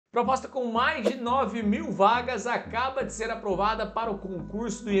Proposta com mais de 9.000 vagas acaba de ser aprovada para o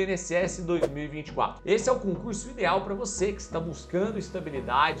concurso do INSS 2024. Esse é o concurso ideal para você que está buscando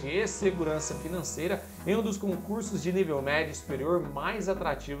estabilidade e segurança financeira em um dos concursos de nível médio e superior mais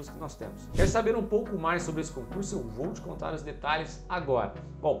atrativos que nós temos. Quer saber um pouco mais sobre esse concurso? Eu vou te contar os detalhes agora.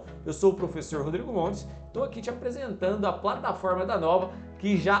 Bom, eu sou o professor Rodrigo Montes, estou aqui te apresentando a plataforma da Nova,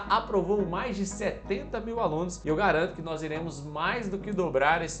 que já aprovou mais de 70.000 alunos, e eu garanto que nós iremos mais do que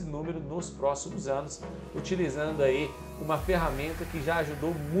dobrar esse número nos próximos anos, utilizando aí uma ferramenta que já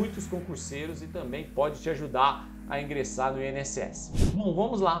ajudou muitos concurseiros e também pode te ajudar a ingressar no INSS. Bom,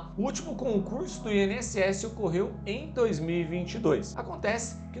 vamos lá. O último concurso do INSS ocorreu em 2022.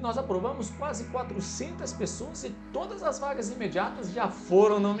 Acontece que nós aprovamos quase 400 pessoas e todas as vagas imediatas já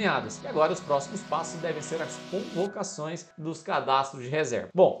foram nomeadas. E agora os próximos passos devem ser as convocações dos cadastros de reserva.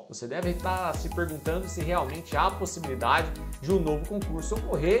 Bom, você deve estar se perguntando se realmente há a possibilidade de um novo concurso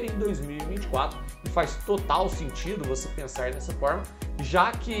ocorrer em 2024, e faz total sentido você pensar dessa forma,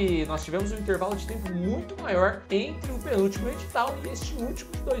 já que nós tivemos um intervalo de tempo muito maior entre o penúltimo edital e este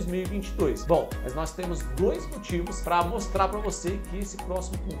último de 2022. Bom, mas nós temos dois motivos para mostrar para você que esse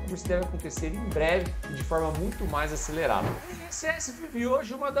próximo concurso deve acontecer em breve e de forma muito mais acelerada. O INSS vive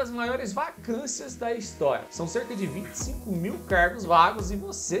hoje uma das maiores vacâncias da história. São cerca de 25.000 cargos vagos e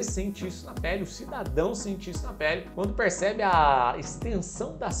você sente isso na pele, o cidadão sente isso na pele, quando percebe a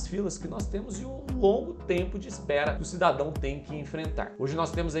extensão das filas que nós temos e o longo tempo de espera que o cidadão tem que enfrentar. Hoje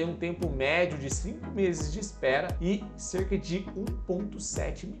nós temos aí um tempo médio de 5 meses de espera e cerca de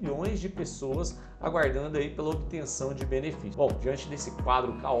 1,7 milhões de pessoas aguardando aí pela obtenção de benefícios. Bom, diante desse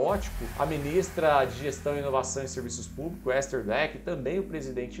quadro caótico, a ministra de Gestão, Inovação e Serviços Públicos, Esther e também o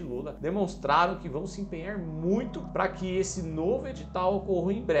presidente Lula demonstraram que vão se empenhar muito para que esse novo edital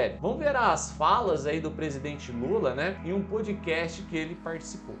ocorra em breve. Vamos ver as falas aí do presidente Lula, né, em um podcast que ele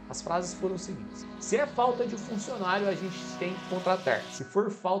participou. As frases foram as seguintes: se é falta de funcionário, a gente tem que contratar. Se for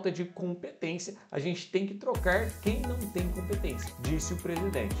falta de competência, a gente tem que trocar quem não tem competência, disse o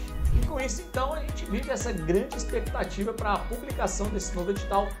presidente. E com isso, então, a gente vive essa grande expectativa para a publicação desse novo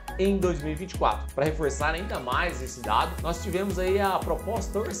edital em 2024. Para reforçar ainda mais esse dado, nós tivemos aí a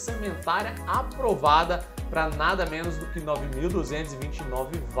proposta orçamentária aprovada para nada menos do que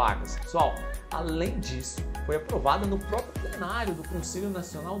 9.229 vagas. Pessoal, além disso, foi aprovada no próprio plenário do Conselho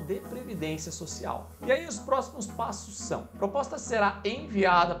Nacional de Previdência Social. E aí os próximos passos são: a proposta será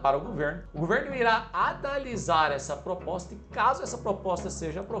enviada para o governo irá analisar essa proposta e caso essa proposta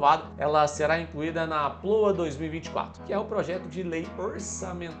seja aprovada, ela será incluída na PLOA 2024, que é o projeto de lei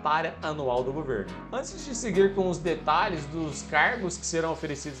orçamentária anual do governo. Antes de seguir com os detalhes dos cargos que serão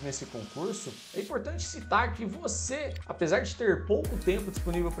oferecidos nesse concurso, é importante citar que você, apesar de ter pouco tempo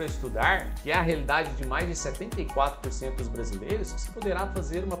disponível para estudar, que é a realidade de mais de 74% dos brasileiros, você poderá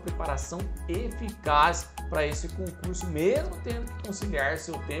fazer uma preparação eficaz para esse concurso, mesmo tendo que conciliar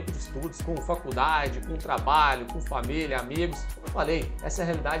seu tempo de estudos com faculdade, com trabalho, com família, amigos. Como eu falei, essa é a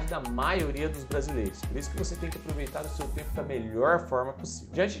realidade da maioria dos brasileiros. Por isso que você tem que aproveitar o seu tempo da melhor forma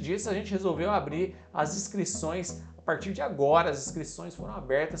possível. Diante disso, a gente resolveu abrir as inscrições. A partir de agora, as inscrições foram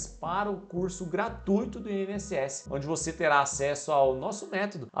abertas para o curso gratuito do INSS, onde você terá acesso ao nosso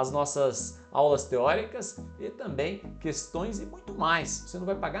método, às nossas aulas teóricas e também questões e muito mais. Você não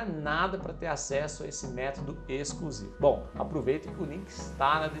vai pagar nada para ter acesso a esse método exclusivo. Bom, aproveita que o link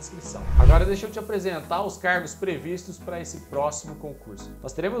está na descrição. Agora deixa eu te apresentar os cargos previstos para esse próximo concurso.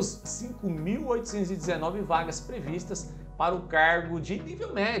 Nós teremos 5.819 vagas previstas para o cargo de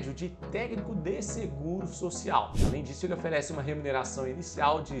nível médio de técnico de Seguro Social. Além disso, ele oferece uma remuneração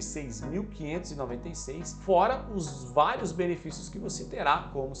inicial de R$ 6.596, fora os vários benefícios que você terá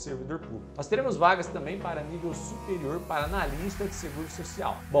como servidor público. Nós teremos vagas também para nível superior para analista de Seguro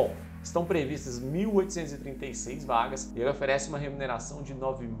Social. Bom, estão previstas 1.836 vagas e ele oferece uma remuneração de R$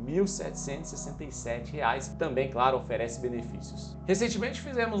 9.767. Também, claro, oferece benefícios. Recentemente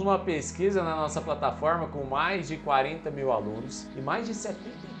fizemos uma pesquisa na nossa plataforma com mais de 40.000 alunos e mais de 74%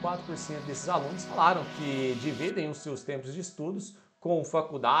 desses alunos falaram que dividem os seus tempos de estudos com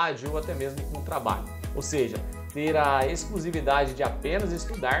faculdade ou até mesmo com trabalho. Ou seja, ter a exclusividade de apenas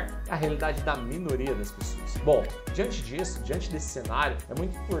estudar é a realidade da minoria das pessoas. Bom, diante disso, diante desse cenário, é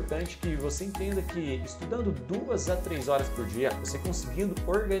muito importante que você entenda que estudando 2 a 3 horas por dia, você conseguindo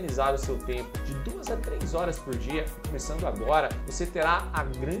organizar o seu tempo de 2 a 3 horas por dia, começando agora, você terá a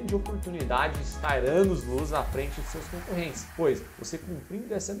grande oportunidade de estar anos-luz à frente dos seus concorrentes, pois você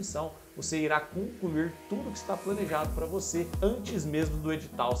cumprindo essa missão, você irá concluir tudo que está planejado para você antes mesmo do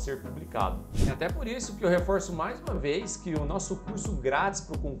edital ser publicado. E até por isso que eu reforço mais uma vez que o nosso curso grátis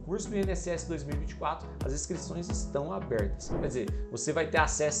para o concurso do INSS 2024, as inscrições estão abertas. Quer dizer, você vai ter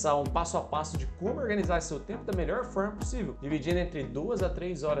acesso a um passo a passo de como organizar seu tempo da melhor forma possível, dividindo entre 2 a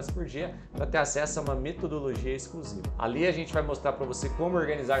 3 horas por dia para ter acesso a uma metodologia exclusiva. Ali a gente vai mostrar para você como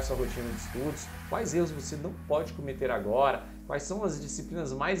organizar sua rotina de estudos, quais erros você não pode cometer agora, quais são as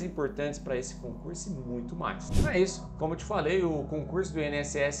disciplinas mais importantes para esse concurso e muito mais. Então é isso. Como eu te falei, o concurso do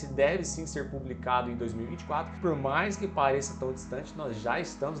INSS deve sim ser publicado em 2024. Por mais que pareça tão distante, nós já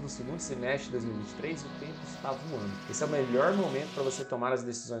estamos no segundo semestre de 2023 e o tempo está voando. Esse é o melhor momento para você tomar as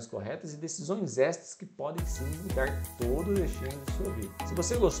decisões corretas e decisões estas que podem sim mudar todo o destino de sua vida. Se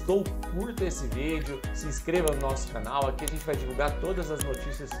você gostou, curta esse vídeo, se inscreva no nosso canal. Aqui a gente vai divulgar todas as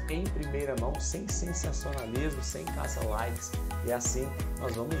notícias em primeira mão, sem sensacionalismo, sem caça-likes. E assim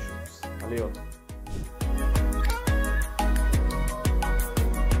nós vamos juntos. Valeu!